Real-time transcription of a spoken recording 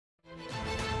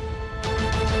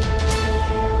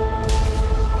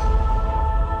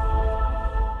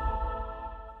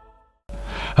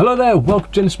Hello there, welcome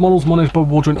to Genesis Models. My name is Bob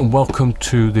Waldron and welcome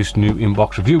to this new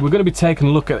inbox review. We're going to be taking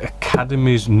a look at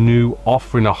Academy's new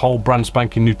offering, a whole brand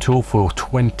spanking new tool for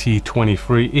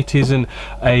 2023. It is an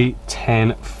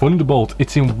A-10 Thunderbolt.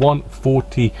 It's in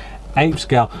 1/48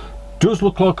 scale. Does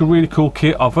look like a really cool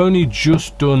kit. I've only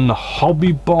just done the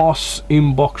Hobby Boss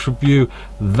inbox review.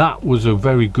 That was a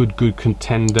very good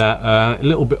contender. A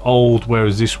little bit old,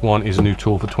 whereas this one is a new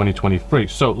tool for 2023.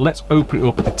 So let's open it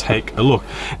up and take a look.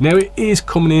 Now it is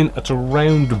coming in at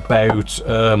around about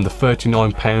the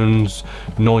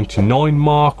 £39.99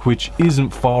 mark, which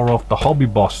isn't far off the Hobby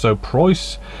Boss. So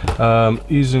price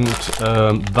isn't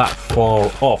that far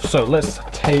off. So let's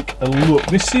take a look.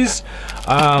 This is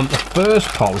the first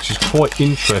part, which is quite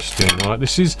interesting, right?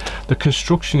 This is, the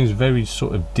construction is very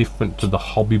sort of different to the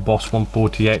Hobby Boss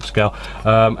 1/48 scale,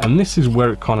 and this is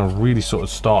where it kind of really sort of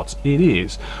starts. It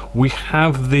is, we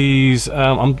have these,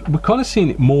 we're kind of seeing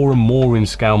it more and more in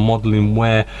scale modeling,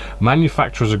 where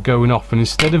manufacturers are going off and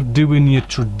instead of doing your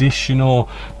traditional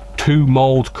two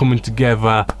molds coming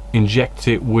together, inject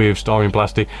it with styrene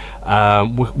plastic,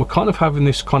 we're kind of having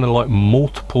this kind of like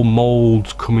multiple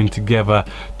molds coming together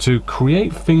to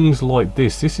create things like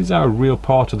this. This is our real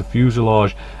part of the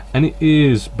fuselage, and it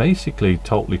is basically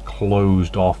totally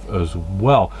closed off as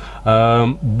well.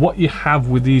 What you have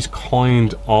with these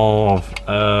kind of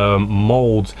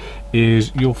molds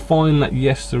is you'll find that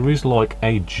yes, there is like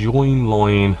a join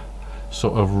line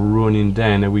sort of running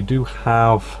down. Now we do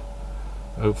have,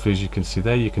 hopefully as you can see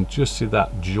there, you can just see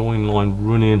that join line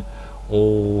running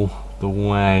all the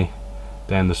way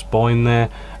down the spine there,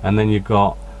 and then you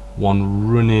got one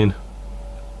running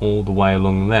all the way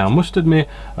along there. I must admit,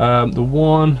 the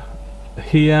one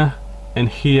here and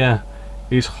here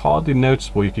is hardly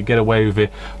noticeable. You could get away with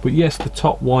it, but yes, the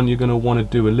top one you're going to want to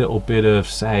do a little bit of,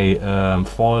 say,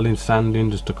 filing,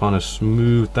 sanding, just to kind of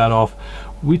smooth that off,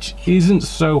 which isn't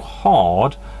so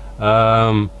hard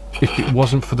if it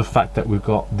wasn't for the fact that we've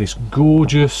got this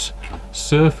gorgeous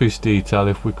surface detail.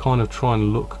 If we kind of try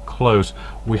and look close,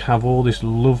 we have all this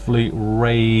lovely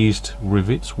raised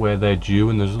rivets where they're due,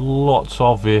 and there's lots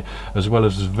of it, as well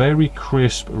as very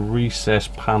crisp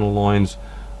recessed panel lines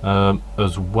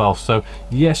as well. So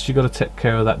yes, you've got to take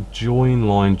care of that join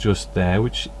line just there,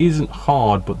 which isn't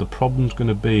hard, but the problem's going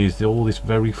to be is all this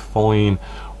very fine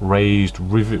raised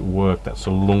rivet work that's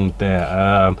along there.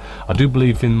 I do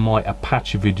believe in my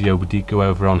Apache video we did go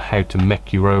over on how to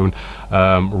make your own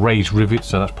raised rivets,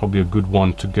 so that's probably a good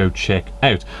one to go check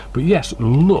out. But yes,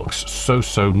 looks so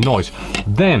nice.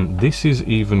 Then this is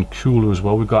even cooler as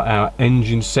well. We've got our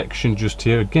engine section just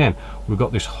here. Again, we've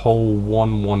got this whole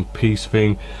one piece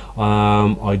thing.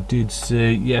 I did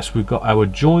see, yes, we've got our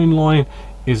join line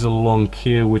is along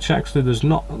here, which actually there's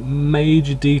not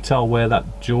major detail where that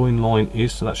join line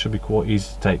is, so that should be quite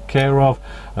easy to take care of.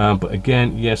 But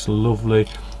again, yes, lovely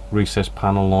recessed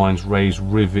panel lines, raised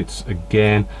rivets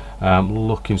again,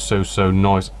 looking so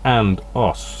nice, and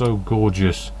oh, so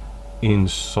gorgeous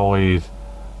inside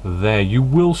there. You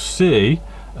will see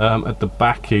at the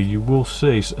back here, you will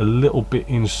see a little bit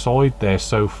inside there,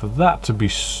 so for that to be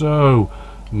so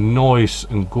nice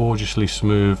and gorgeously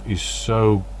smooth is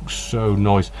so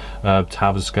nice to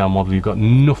have a scale model. You've got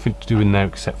nothing to do in there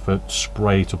except for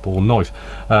spray it up all nice.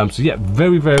 So yeah,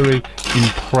 very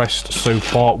impressed so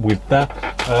far with that.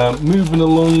 Moving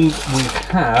along, we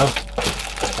have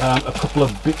a couple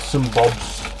of bits and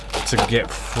bobs to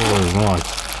get through. Right,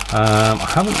 I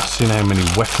haven't seen how many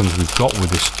weapons we've got with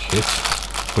this kit,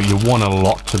 but you want a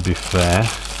lot, to be fair,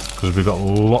 because we've got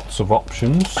lots of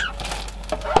options.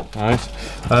 Right,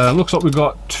 looks like we've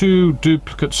got two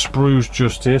duplicate sprues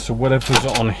just here, so whatever's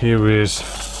on here is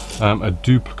a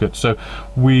duplicate. So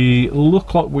we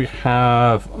look like we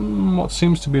have what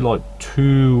seems to be like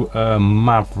two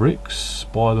Mavericks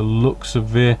by the looks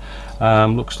of it.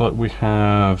 Looks like we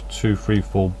have 2, 3,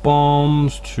 4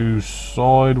 bombs, 2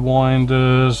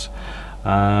 sidewinders,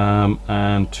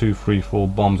 and 2, 3, 4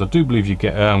 bombs. I do believe you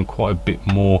get quite a bit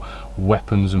more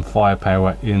weapons and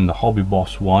firepower in the Hobby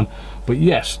Boss one, but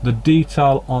yes, the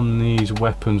detail on these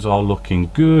weapons are looking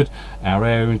good. Our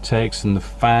air intakes and the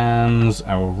fans,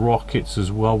 our rockets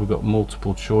as well, we've got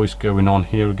multiple choice going on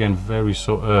here. Again, very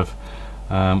sort of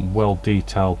well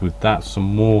detailed with that.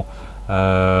 Some more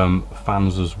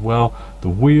fans as well. The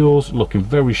wheels looking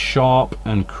very sharp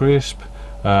and crisp.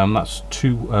 That's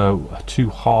two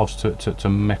halves to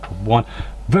make one.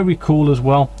 Very cool as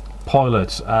well.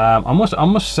 Pilots, I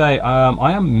must say,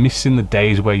 I am missing the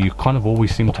days where you kind of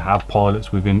always seem to have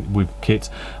pilots with kits,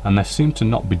 and they seem to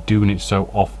not be doing it so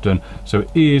often. So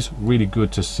it is really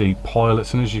good to see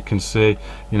pilots, and as you can see,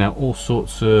 you know, all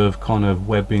sorts of kind of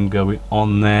webbing going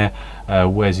on there.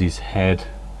 Where's his head?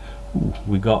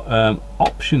 we got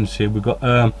options here. We've got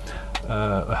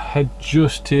a head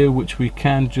just here, which we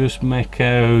can just make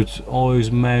out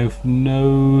eyes, mouth,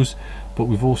 nose, but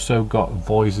we've also got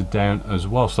visor down as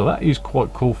well, so that is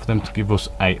quite cool for them to give us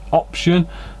a option.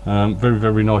 Very,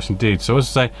 very nice indeed. So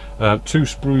as I say, 2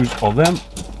 sprues of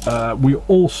them. We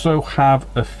also have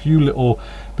a few little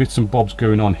bits and bobs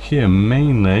going on here.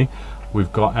 Mainly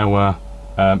we've got our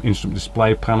instrument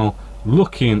display panel.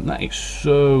 Looking, that is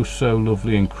so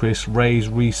lovely and crisp. Raised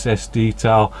recess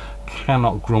detail,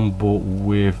 cannot grumble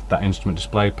with that instrument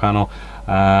display panel.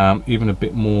 Even a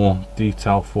bit more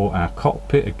detail for our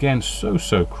cockpit, again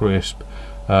so crisp.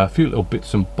 A few little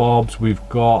bits and bobs. We've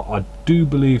got, I do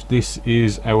believe this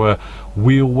is our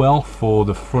wheel well for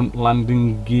the front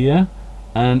landing gear.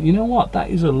 And you know what, that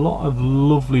is a lot of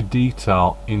lovely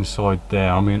detail inside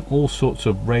there. I mean, all sorts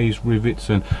of raised rivets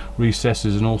and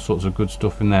recesses and all sorts of good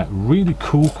stuff in there. Really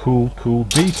cool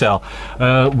detail.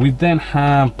 We then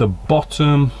have the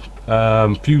bottom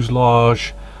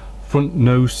fuselage front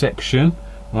nose section,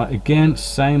 right? Again,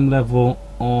 same level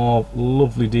of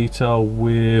lovely detail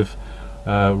with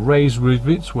raised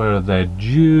rivets where they're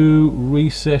due,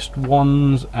 recessed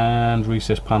ones and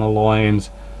recessed panel lines.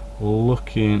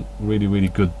 Looking really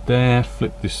good there.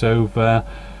 Flip this over.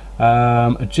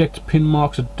 Ejector pin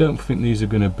marks, I don't think these are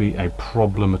going to be a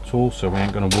problem at all, so we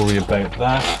ain't going to worry about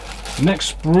that.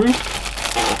 Next sprue.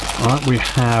 Alright, we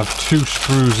have 2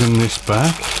 screws in this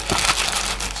bag.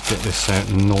 Let's get this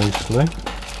out nicely.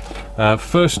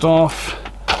 First off,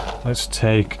 let's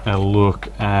take a look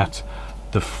at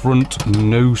the front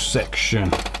nose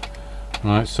section.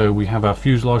 Alright, so we have our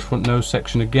fuselage front nose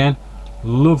section again.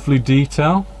 Lovely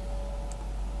detail.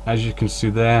 As you can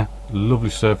see there, lovely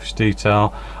surface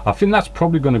detail. I think that's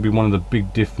probably going to be one of the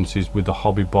big differences with the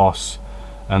Hobby Boss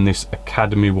and this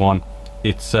Academy one.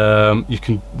 It's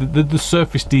the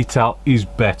surface detail is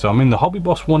better. I mean, the Hobby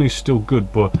Boss one is still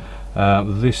good, but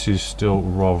this is still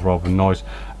rather nice.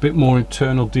 A bit more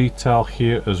internal detail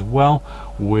here as well,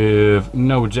 with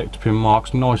no ejector pin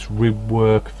marks, nice rib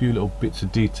work, a few little bits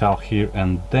of detail here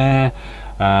and there.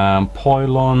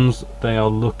 Pylons, they are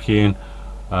looking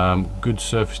good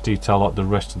surface detail like the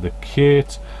rest of the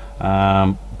kit.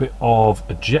 Bit of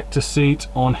ejector seat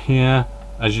on here,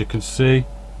 as you can see,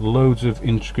 loads of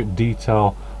intricate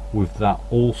detail with that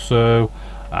also.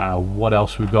 What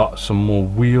else we've got? Some more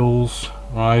wheels,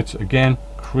 right? Again,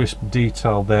 crisp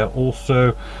detail there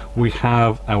also. We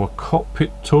have our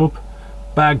cockpit tub,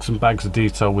 bags and bags of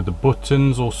detail with the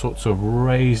buttons, all sorts of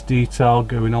raised detail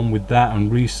going on with that and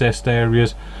recessed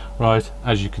areas, right?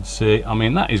 As you can see, I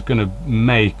mean, that is going to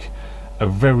make a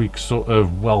very sort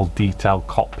of well detailed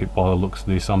cockpit by the looks of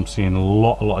this. I'm seeing a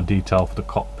lot of detail for the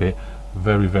cockpit.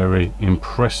 Very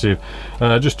impressive.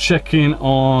 Just checking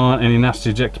on any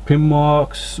nasty ejector pin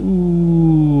marks.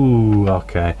 Ooh,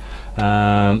 okay.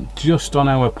 Just on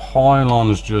our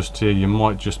pylons just here, you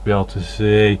might just be able to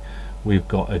see we've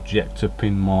got ejector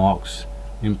pin marks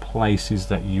in places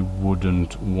that you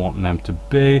wouldn't want them to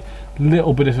be.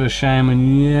 Little bit of a shame,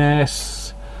 and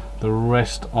yes, the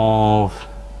rest of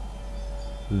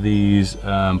these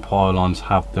pylons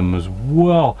have them as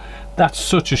well. That's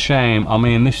such a shame. I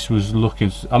mean, this was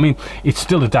looking, I mean, it's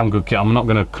still a damn good kit. I'm not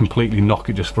going to completely knock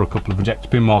it just for a couple of ejector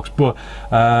pin marks, but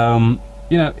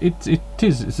you know,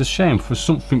 it's a shame for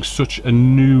something such a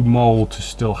new mold to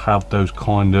still have those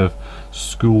kind of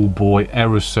schoolboy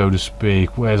errors, so to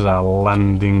speak. Where's our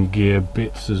landing gear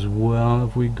bits as well?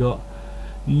 Have we got?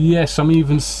 Yes, I'm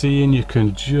even seeing, you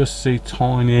can just see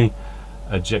tiny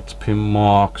ejector pin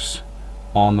marks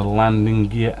on the landing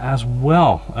gear as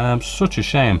well. Such a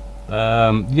shame.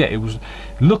 Yeah, it was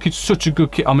looking such a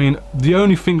good kit. I mean, the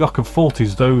only thing I can fault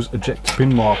is those ejector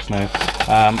pin marks now.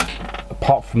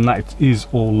 Apart from that, it is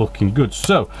all looking good.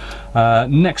 So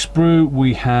next sprue,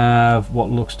 we have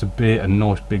what looks to be a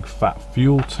nice big fat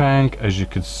fuel tank, as you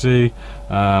can see.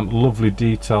 Lovely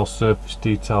detail, surface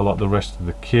detail like the rest of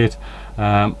the kit.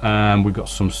 And we've got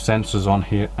some sensors on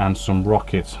here and some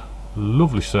rockets.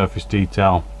 Lovely surface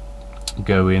detail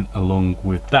going along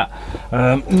with that.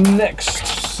 Next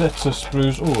set of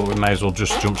sprues, oh, we may as well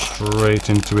just jump straight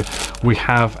into it. We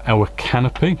have our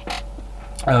canopy.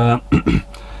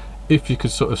 If you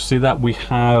could sort of see that, we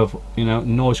have, you know,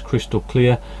 nice crystal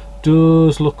clear.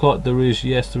 Does look like there is,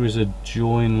 yes, there is a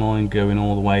join line going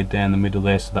all the way down the middle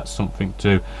there, so that's something to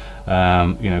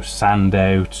you know, sand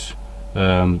out,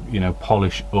 you know,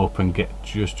 polish up and get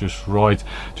just right.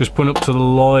 Just put up to the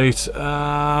light.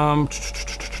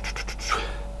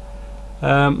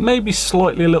 Maybe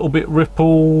slightly a little bit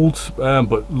rippled,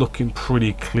 but looking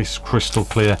pretty crystal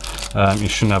clear. You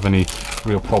shouldn't have any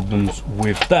real problems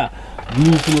with that.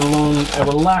 moving along, our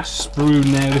last sprue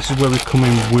now. This is where we come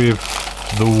in with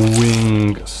the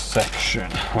wing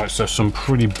section. Right, so some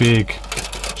pretty big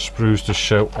sprues to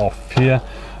show off here.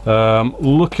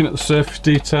 Looking at the surface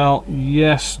detail,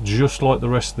 yes, just like the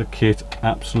rest of the kit,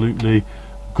 absolutely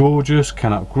gorgeous,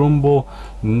 cannot grumble.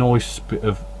 Nice bit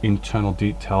of internal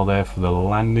detail there for the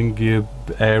landing gear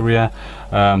area.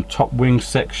 Top wing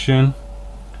section,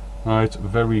 right,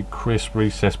 very crisp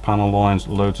recessed panel lines,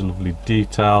 loads of lovely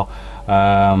detail.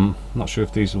 Not sure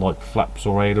if these are like flaps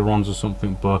or ailerons or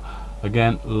something, but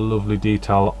again, lovely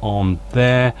detail on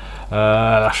there.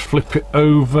 Let's flip it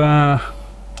over.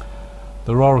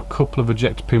 There are a couple of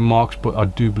ejector pin marks, but I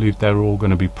do believe they're all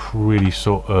going to be pretty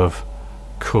sort of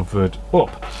covered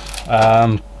up.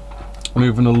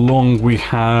 Moving along, we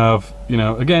have, you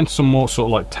know, again, some more sort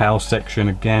of like tail section,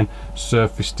 again,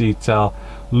 surface detail,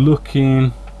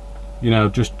 looking, you know,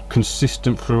 just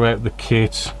consistent throughout the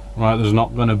kit. Right, there's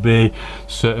not going to be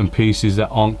certain pieces that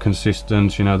aren't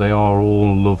consistent. You know, they are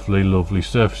all lovely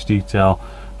surface detail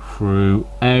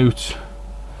throughout.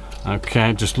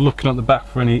 Okay, just looking at the back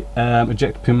for any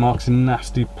ejector pin marks in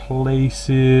nasty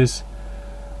places.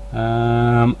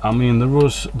 I mean,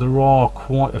 there are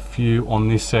quite a few on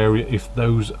this area, if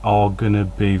those are going to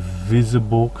be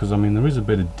visible, because I mean there is a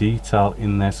bit of detail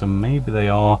in there, so maybe they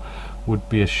are. Would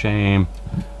be a shame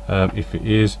if it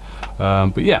is,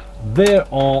 but yeah, there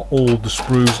are all the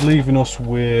sprues, leaving us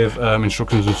with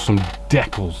instructions of some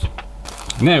decals.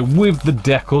 Now with the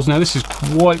decals, now this is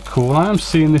quite cool. I am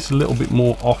seeing this a little bit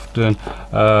more often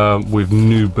with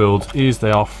new builds, is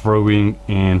they are throwing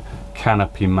in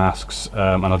canopy masks,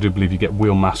 and I do believe you get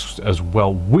wheel masks as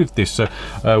well with this,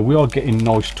 so we are getting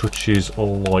nice touches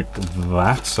like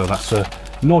that, so that's a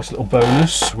nice little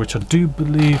bonus, which I do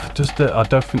believe does the, I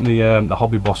don't think the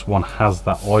Hobby Boss one has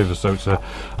that either, so it's a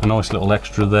nice little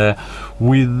extra there.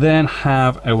 We then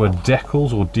have our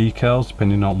decals or decals,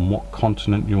 depending on what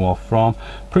continent you are from,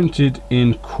 printed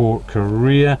in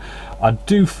Korea. I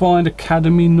do find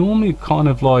Academy normally kind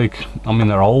of like, I mean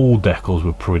their old decals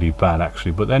were pretty bad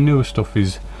actually, but their newer stuff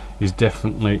is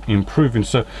definitely improving.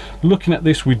 So looking at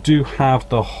this, we do have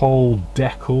the whole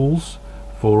decals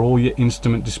for all your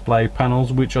instrument display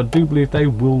panels, which I do believe they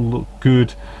will look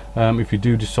good if you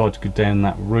do decide to go down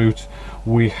that route.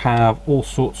 We have all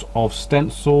sorts of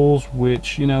stencils,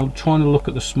 which, you know, trying to look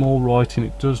at the small writing,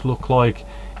 it does look like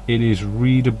it is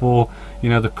readable. You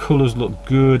know, the colors look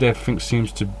good, everything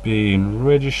seems to be in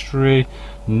registry.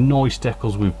 Nice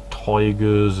decals with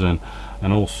tigers and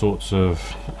all sorts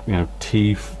of, you know,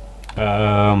 teeth.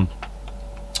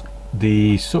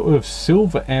 The sort of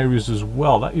silver areas as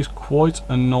well, that is quite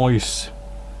a nice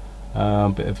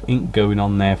bit of ink going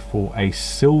on there for a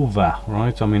silver,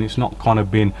 right? I mean, it's not kind of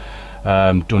been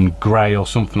done grey or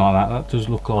something like that. That does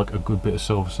look like a good bit of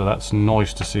silver, so that's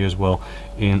nice to see as well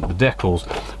in the decals.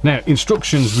 Now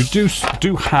instructions, we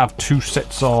do have two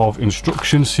sets of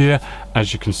instructions here.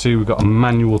 As you can see, we've got a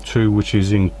manual 2 which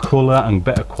is in colour and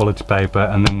better quality paper,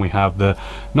 and then we have the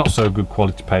not so good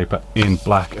quality paper in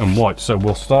black and white. So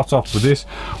we'll start off with this.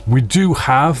 We do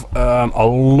have a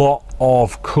lot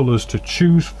of colours to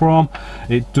choose from.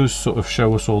 It does sort of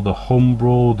show us all the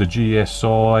Humbrol, the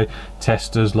GSI,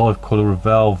 Testers, Live Colour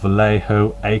Revel,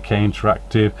 Vallejo, AK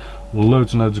Interactive,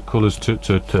 loads and loads of colours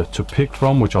to pick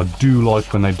from, which I do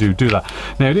like when they do that.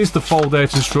 Now it is the fold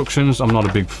out instructions. I'm not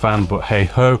a big fan, but hey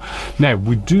ho. Now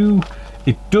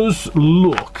it does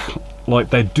look like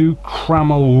they do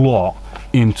cram a lot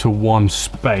into one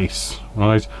space,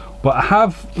 right? But I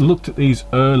have looked at these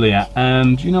earlier,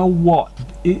 and you know what,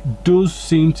 it does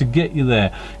seem to get you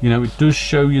there. You know, it does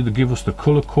show you, to give us the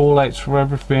color call outs for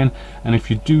everything, and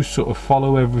if you do sort of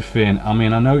follow everything, I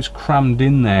mean, I know it's crammed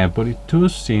in there, but it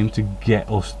does seem to get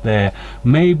us there.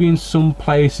 Maybe in some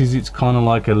places it's kind of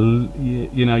like a,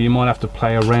 you know, you might have to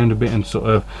play around a bit and sort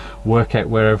of work out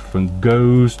where everything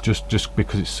goes, just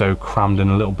because it's so crammed and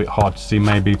a little bit hard to see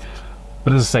maybe.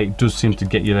 But as I say, it does seem to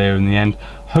get you there in the end.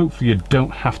 Hopefully you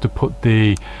don't have to put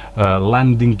the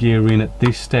landing gear in at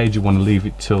this stage. You want to leave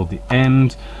it till the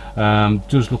end.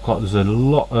 Does look like there's a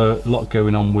lot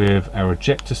going on with our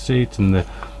ejector seat and the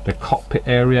cockpit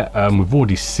area. We've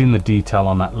already seen the detail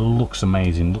on that. It looks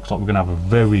amazing. Looks like we're going to have a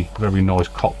very nice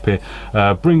cockpit.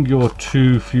 Bring your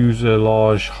two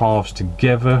fuselage halves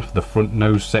together, the front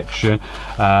nose section,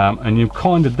 and you're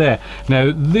kind of there.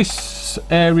 Now this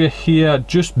area here,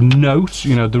 just note,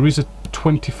 you know, there is a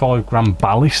 25-gram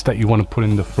ballast that you want to put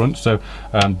in the front, so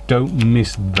don't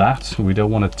miss that. We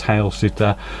don't want a tail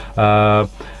sitter.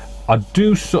 I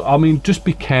do, so I mean, just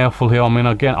be careful here. I mean,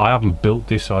 again, I haven't built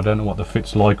this, so I don't know what the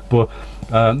fit's like, but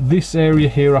this area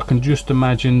here, I can just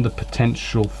imagine the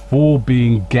potential for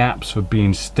being gaps, for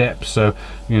being steps. So,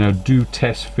 you know, do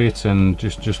test fit and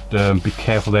just be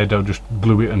careful there. Don't just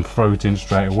glue it and throw it in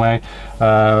straight away.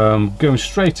 Going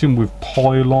straight in with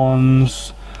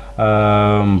pylons,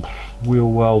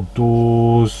 wheel well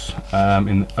doors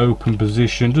in the open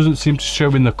position. Doesn't seem to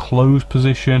show in the closed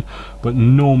position, but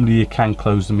normally you can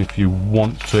close them if you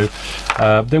want to.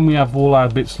 Then we have all our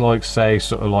bits like, say,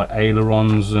 sort of like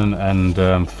ailerons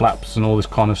and flaps and all this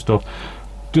kind of stuff.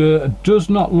 Does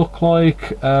not look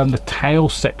like the tail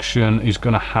section is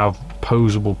going to have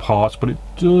posable parts, but it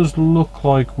does look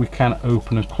like we can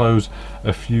open and close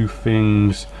a few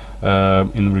things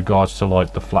in regards to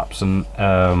like the flaps and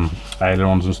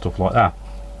ailerons and stuff like that.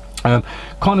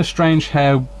 Kind of strange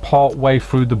how part way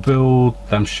through the build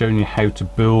I'm showing you how to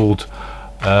build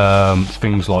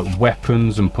things like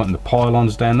weapons and putting the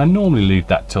pylons down. They normally leave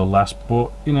that till last,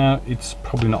 but you know, it's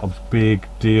probably not a big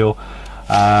deal.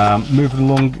 Moving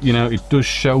along, you know, it does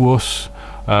show us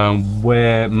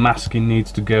where masking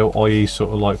needs to go, i.e.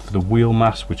 sort of like for the wheel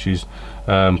mask, which is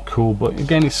cool, but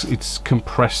again, it's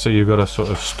compressed, so you've got to sort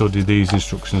of study these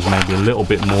instructions maybe a little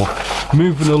bit more.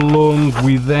 Moving along,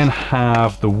 we then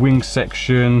have the wing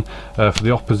section for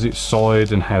the opposite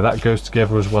side and how that goes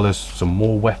together, as well as some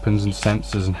more weapons and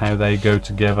sensors and how they go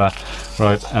together,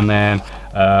 right? And then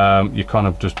you kind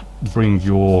of just bring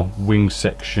your wing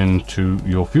section to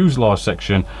your fuselage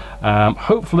section.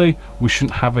 Hopefully we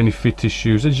shouldn't have any fit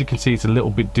issues. As you can see, it's a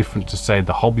little bit different to say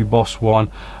the Hobby Boss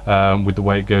one with the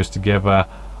way it goes together.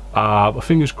 But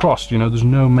fingers crossed, you know, there's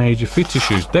no major fit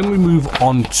issues. Then we move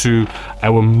on to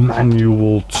our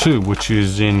manual 2, which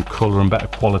is in color and better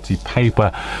quality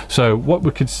paper. So what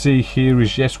we could see here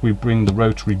is, yes, we bring the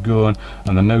rotary gun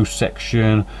and the nose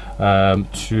section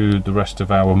to the rest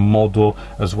of our model,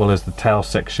 as well as the tail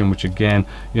section, which again,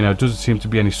 you know, doesn't seem to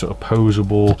be any sort of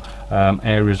posable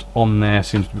areas on there.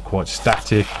 Seems to be quite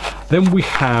static. Then we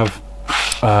have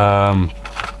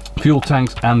fuel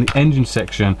tanks and the engine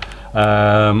section.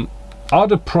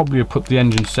 I'd have probably put the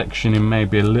engine section in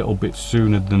maybe a little bit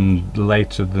sooner than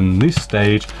later than this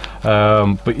stage,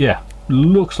 but yeah,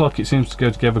 looks like it seems to go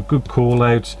together. Good call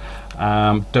outs.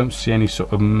 Don't see any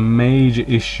sort of major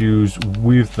issues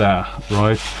with that,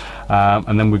 right?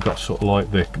 And then we've got sort of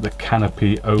like the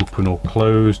canopy open or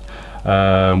closed.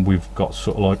 We've got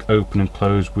sort of like open and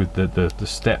closed with the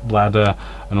step ladder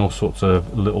and all sorts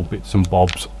of little bits and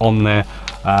bobs on there.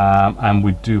 And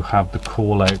we do have the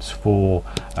call outs for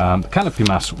the canopy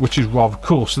mask, which is rather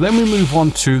cool. So then we move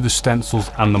on to the stencils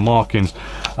and the markings.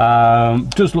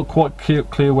 Does look quite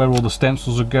clear where all the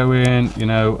stencils are going, you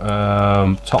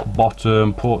know, top,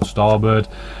 bottom, port, starboard.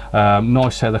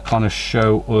 Nice how they kind of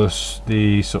show us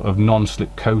the sort of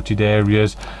non-slip coated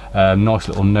areas. Nice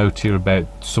little note here about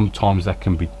sometimes that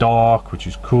can be dark, which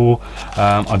is cool.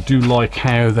 I do like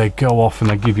how they go off and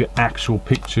they give you actual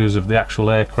pictures of the actual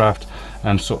aircraft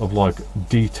and sort of like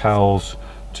details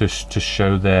to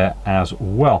show there as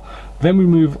well. Then we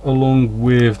move along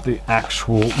with the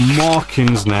actual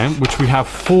markings now, which we have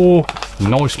 4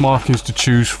 nice markings to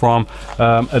choose from.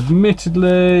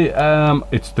 Admittedly,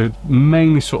 it's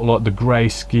mainly sort of like the grey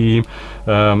scheme,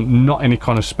 not any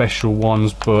kind of special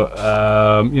ones, but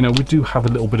you know, we do have a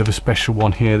little bit of a special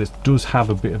one here that does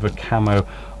have a bit of a camo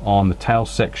on the tail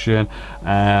section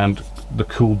and the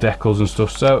cool decals and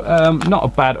stuff. So not a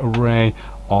bad array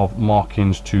of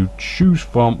markings to choose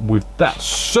from with that.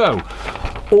 So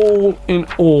all in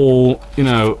all, you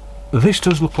know, this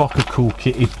does look like a cool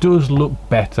kit. It does look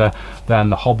better than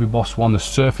the Hobby Boss one. The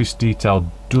surface detail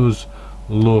does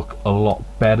look a lot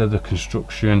better. The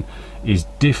construction is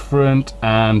different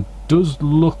and does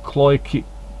look like it,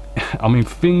 I mean,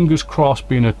 fingers crossed,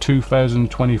 being a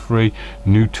 2023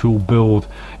 new tool build,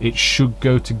 it should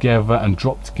go together and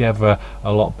drop together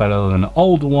a lot better than an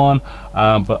older one.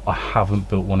 But I haven't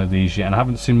built one of these yet, and I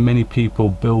haven't seen many people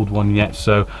build one yet,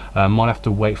 so I might have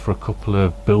to wait for a couple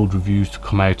of build reviews to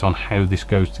come out on how this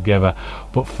goes together.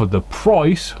 But for the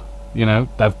price, you know,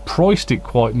 they've priced it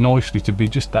quite nicely to be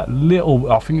just that little,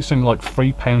 I think it's only like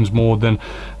 £3 more than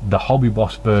the Hobby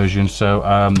Boss version. So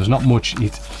there's not much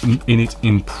in it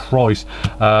in price.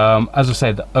 As I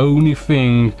said, the only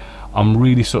thing I'm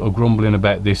really sort of grumbling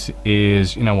about this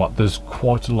is, you know what, there's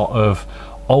quite a lot of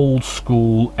old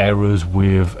school errors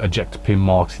with ejector pin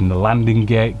marks in the landing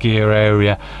gear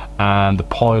area and the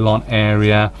pylon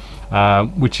area,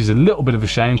 which is a little bit of a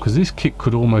shame, because this kit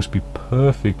could almost be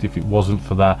perfect if it wasn't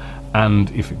for that.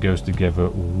 and if it goes together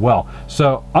well.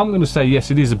 So I'm going to say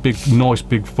yes, it is a big, nice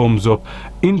big thumbs up.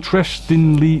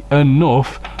 Interestingly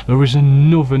enough, there is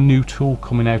another new tool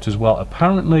coming out as well.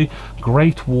 Apparently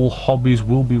Great Wall Hobbies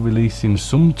will be releasing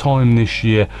sometime this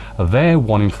year their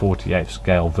 1/48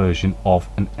 scale version of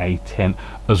an A-10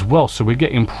 as well. So we're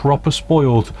getting proper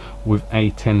spoiled with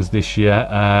A-10s this year,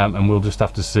 and we'll just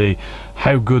have to see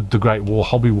how good the Great Wall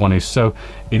Hobby one is. So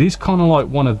it is kind of like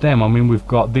one of them. I mean, we've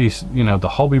got this, you know, the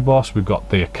Hobby Boss, we've got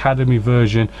the Academy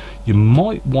version. You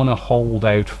might want to hold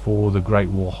out for the Great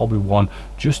Wall Hobby one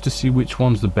just to see which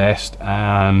one's the best,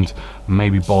 and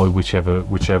maybe buy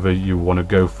whichever you want to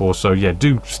go for. So yeah,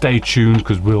 do stay tuned,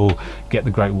 because we'll get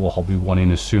the Great Wall Hobby one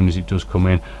in as soon as it does come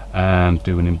in, and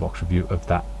do an inbox review of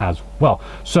that as well.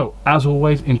 So as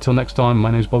always, until next time, my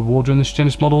name is Bob Wardrow, and this is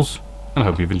Genesis Models, and I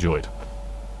hope you've enjoyed.